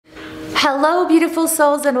Hello beautiful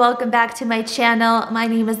souls, and welcome back to my channel. My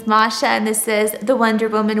name is Masha and this is the Wonder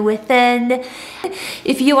Woman Within.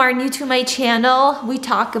 If you are new to my channel, we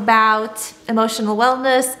talk about emotional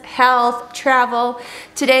wellness, health, travel.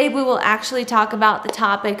 Today we will actually talk about the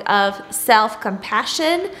topic of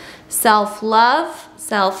self-compassion, self-love,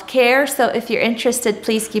 self-care. So if you're interested,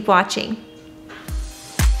 please keep watching.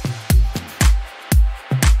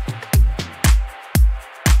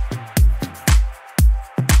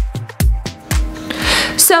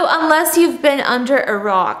 So unless you've been under a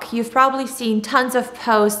rock, you've probably seen tons of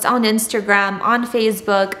posts on Instagram, on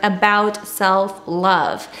Facebook about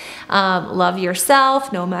self-love. Love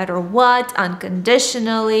yourself no matter what,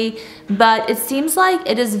 unconditionally, but it seems like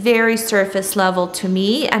it is very surface level to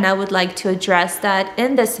me, and I would like to address that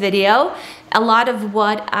in this video. A lot of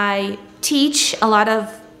what I teach, a lot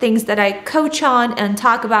of things that I coach on and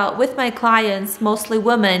talk about with my clients, mostly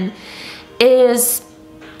women, is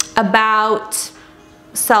about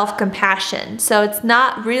self-compassion. So it's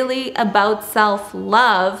not really about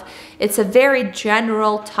self-love. It's a very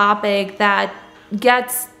general topic that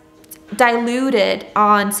gets diluted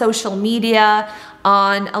on social media,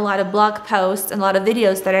 on a lot of blog posts and a lot of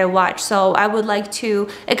videos that I watch. So I would like to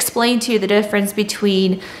explain to you the difference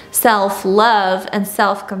between self-love and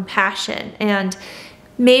self-compassion, and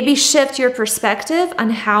maybe shift your perspective on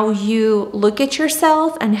how you look at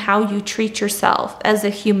yourself and how you treat yourself as a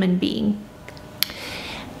human being.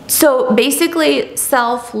 So basically,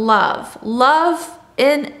 self-love. Love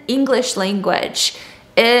in English language,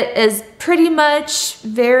 it is pretty much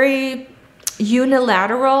very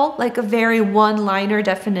unilateral, like a very one-liner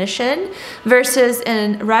definition, versus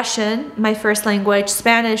in Russian, my first language,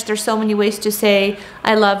 Spanish, there's so many ways to say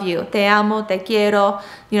I love you, te amo, te quiero,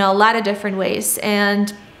 you know, a lot of different ways.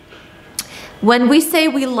 And when we say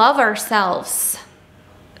we love ourselves,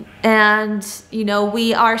 and you know,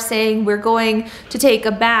 we are saying we're going to take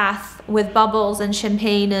a bath with bubbles and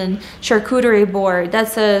champagne and charcuterie board,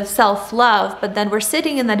 that's a self-love. But then we're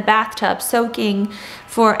sitting in that bathtub soaking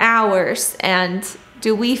for hours, and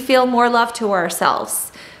do we feel more love to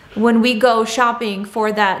ourselves? When we go shopping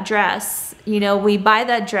for that dress, you know, we buy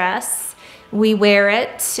that dress, we wear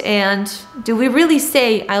it, and do we really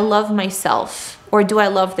say I love myself, or do I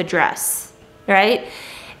love the dress, right?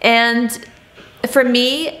 And for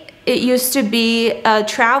me, it used to be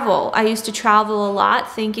travel. I used to travel a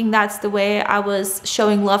lot, thinking that's the way I was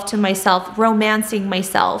showing love to myself, romancing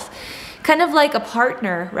myself. Kind of like a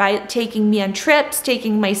partner, right? Taking me on trips,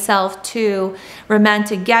 taking myself to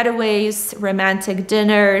romantic getaways, romantic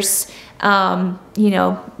dinners, you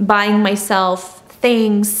know, buying myself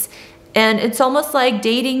things. And it's almost like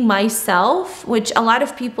dating myself, which a lot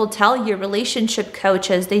of people tell you, relationship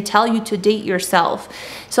coaches, they tell you to date yourself.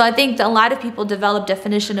 So I think that a lot of people develop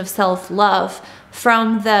definition of self-love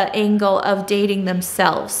from the angle of dating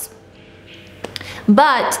themselves.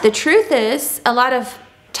 But the truth is, a lot of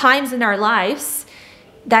times in our lives,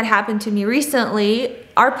 that happened to me recently,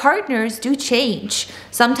 our partners do change.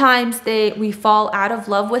 Sometimes we fall out of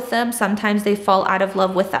love with them. Sometimes they fall out of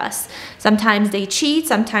love with us. Sometimes they cheat.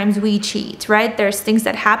 Sometimes we cheat, right? There's things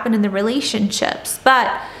that happen in the relationships.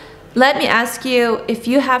 But let me ask you, if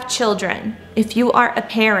you have children, if you are a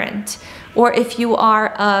parent, or if you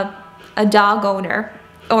are a dog owner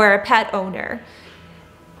or a pet owner,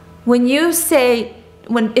 when you say,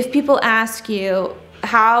 if people ask you,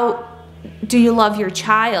 how do you love your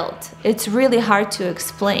child? It's really hard to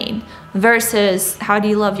explain versus how do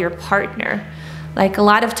you love your partner? Like a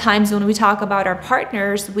lot of times when we talk about our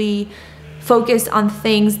partners, we focus on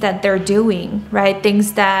things that they're doing, right?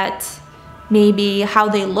 Things that maybe how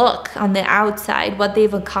they look on the outside, what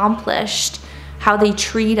they've accomplished, how they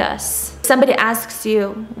treat us. Somebody asks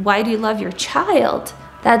you, why do you love your child?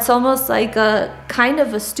 That's almost like a kind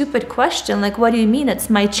of a stupid question. Like, what do you mean it's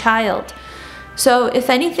my child? So if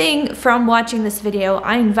anything from watching this video,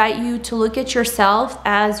 I invite you to look at yourself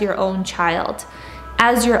as your own child,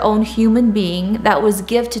 as your own human being that was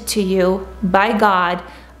gifted to you by God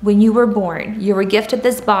when you were born. You were gifted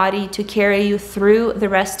this body to carry you through the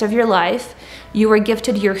rest of your life. You were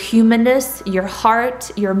gifted your humanness, your heart,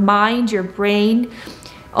 your mind, your brain,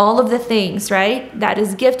 all of the things, right? That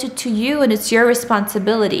is gifted to you, and it's your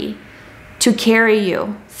responsibility to carry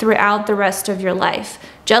you throughout the rest of your life.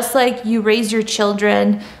 Just like you raise your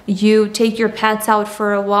children, you take your pets out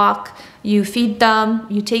for a walk, you feed them,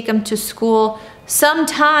 you take them to school.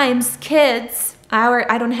 Sometimes kids,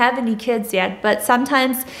 I don't have any kids yet, but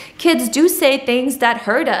sometimes kids do say things that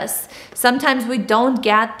hurt us. Sometimes we don't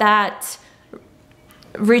get that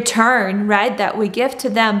return, right, that we give to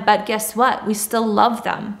them, but guess what? We still love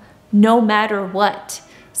them no matter what.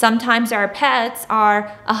 Sometimes our pets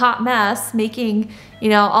are a hot mess, making, you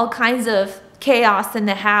know, all kinds of chaos in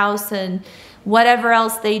the house and whatever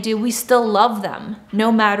else they do. We still love them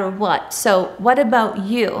no matter what. So what about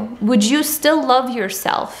you? Would you still love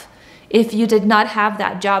yourself if you did not have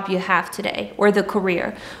that job you have today, or the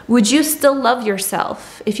career? Would you still love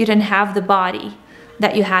yourself if you didn't have the body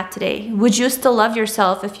that you had today? Would you still love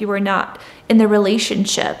yourself if you were not in the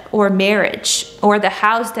relationship or marriage or the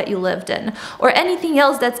house that you lived in, or anything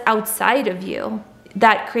else that's outside of you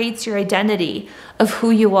that creates your identity of who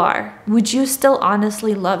you are? Would you still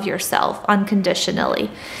honestly love yourself unconditionally?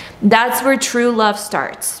 That's where true love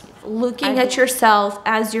starts. Looking at yourself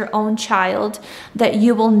as your own child that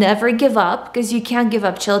you will never give up, because you can't give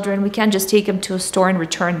up children. We can't just take them to a store and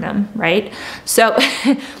return them, right? So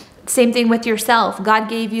same thing with yourself. God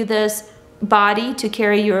gave you this body to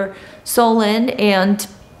carry your soul in, and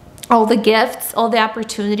all the gifts, all the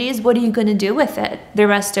opportunities. What are you going to do with it the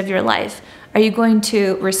rest of your life? Are you going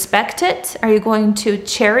to respect it? Are you going to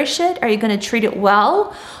cherish it? Are you going to treat it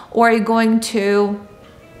well? Or are you going to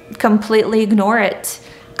completely ignore it?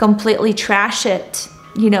 Completely trash it,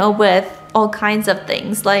 you know, with all kinds of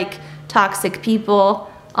things like toxic people,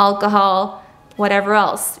 alcohol, whatever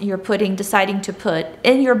else you're deciding to put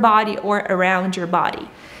in your body or around your body.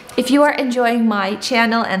 If you are enjoying my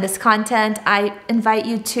channel and this content, I invite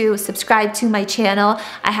you to subscribe to my channel.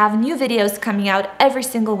 I have new videos coming out every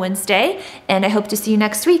single Wednesday, and I hope to see you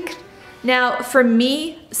next week. Now, for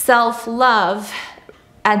me, self-love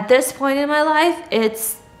at this point in my life,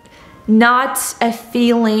 it's not a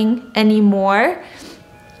feeling anymore,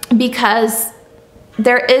 because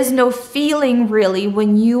there is no feeling really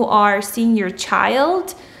when you are seeing your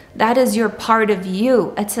child. That is your part of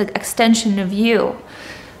you. It's an extension of you.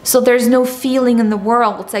 So there's no feeling in the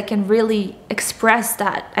world that can really express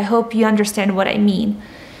that. I hope you understand what I mean.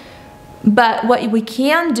 But what we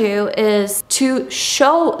can do is to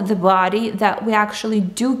show the body that we actually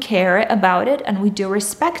do care about it and we do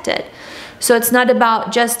respect it. So it's not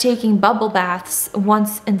about just taking bubble baths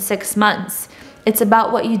once in 6 months. It's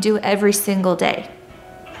about what you do every single day.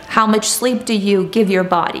 How much sleep do you give your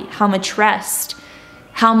body? How much rest?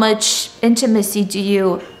 How much intimacy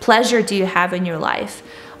pleasure do you have in your life?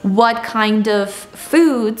 What kind of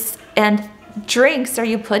foods and drinks are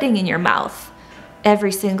you putting in your mouth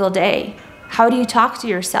every single day? How do you talk to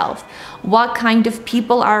yourself? What kind of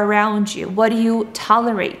people are around you? What do you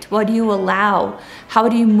tolerate? What do you allow? How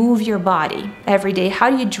do you move your body every day? How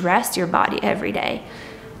do you dress your body every day?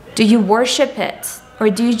 Do you worship it, or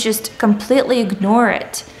do you just completely ignore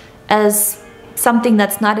it as something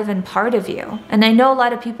that's not even part of you? And I know a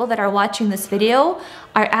lot of people that are watching this video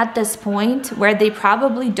are at this point where they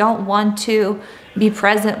probably don't want to be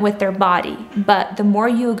present with their body, but the more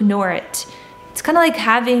you ignore it, it's kind of like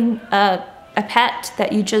having a pet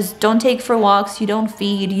that you just don't take for walks, you don't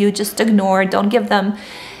feed, you just ignore, don't give them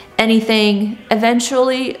anything.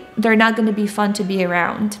 Eventually, they're not going to be fun to be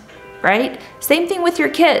around, right? Same thing with your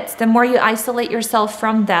kids. The more you isolate yourself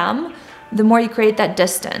from them, the more you create that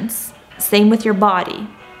distance. Same with your body.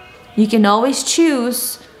 You can always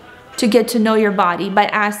choose to get to know your body by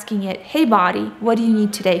asking it, hey body, what do you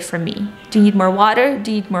need today from me? Do you need more water?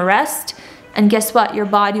 Do you need more rest? And guess what? Your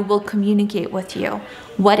body will communicate with you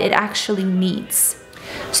what it actually needs.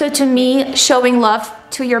 So to me, showing love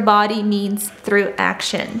to your body means through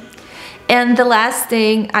action. And the last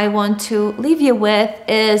thing I want to leave you with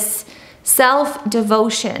is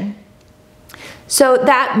self-devotion. So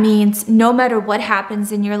that means no matter what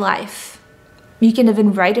happens in your life, you can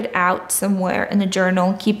even write it out somewhere in a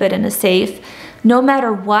journal, keep it in a safe. No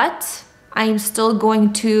matter what, I am still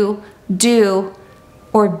going to do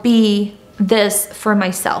or be this for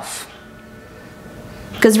myself.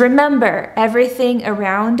 Because remember, everything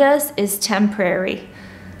around us is temporary.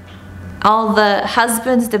 All the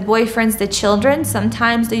husbands, the boyfriends, the children,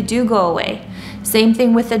 sometimes they do go away. Same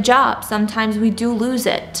thing with a job. Sometimes we do lose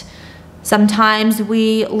it. Sometimes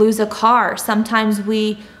we lose a car. Sometimes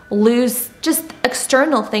we lose just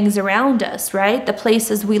external things around us, right? The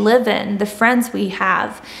places we live in, the friends we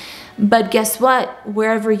have. But guess what?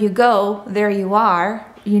 Wherever you go, there you are.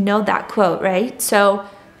 You know that quote, right? So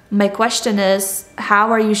my question is,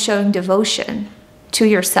 how are you showing devotion to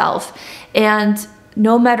yourself? And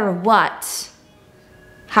no matter what,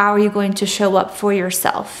 how are you going to show up for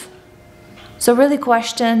yourself? So really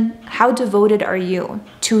question, how devoted are you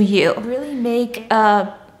to you? Really make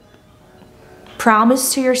a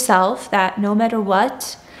promise to yourself that no matter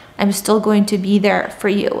what, I'm still going to be there for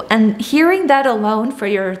you. And hearing that alone for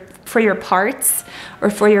your parts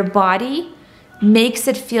or for your body makes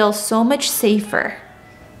it feel so much safer,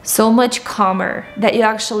 so much calmer, that you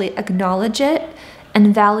actually acknowledge it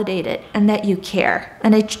and validate it, and that you care.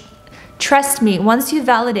 And trust me, once you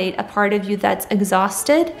validate a part of you that's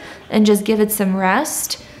exhausted and just give it some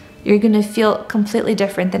rest, you're gonna feel completely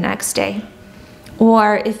different the next day.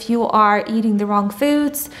 Or if you are eating the wrong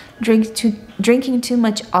foods, drinking too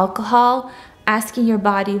much alcohol, asking your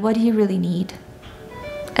body, what do you really need?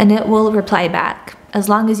 And it will reply back. As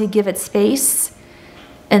long as you give it space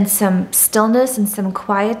and some stillness and some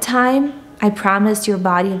quiet time, I promise your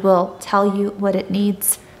body will tell you what it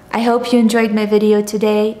needs. I hope you enjoyed my video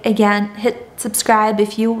today. Again, hit subscribe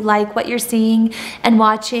if you like what you're seeing and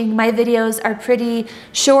watching. My videos are pretty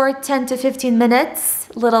short, 10 to 15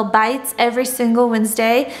 minutes, little bites every single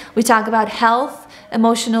Wednesday. We talk about health,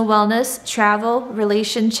 emotional wellness, travel,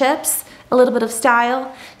 relationships, a little bit of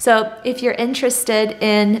style. So if you're interested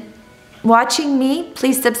in watching me,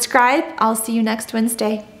 please subscribe. I'll see you next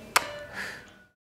Wednesday.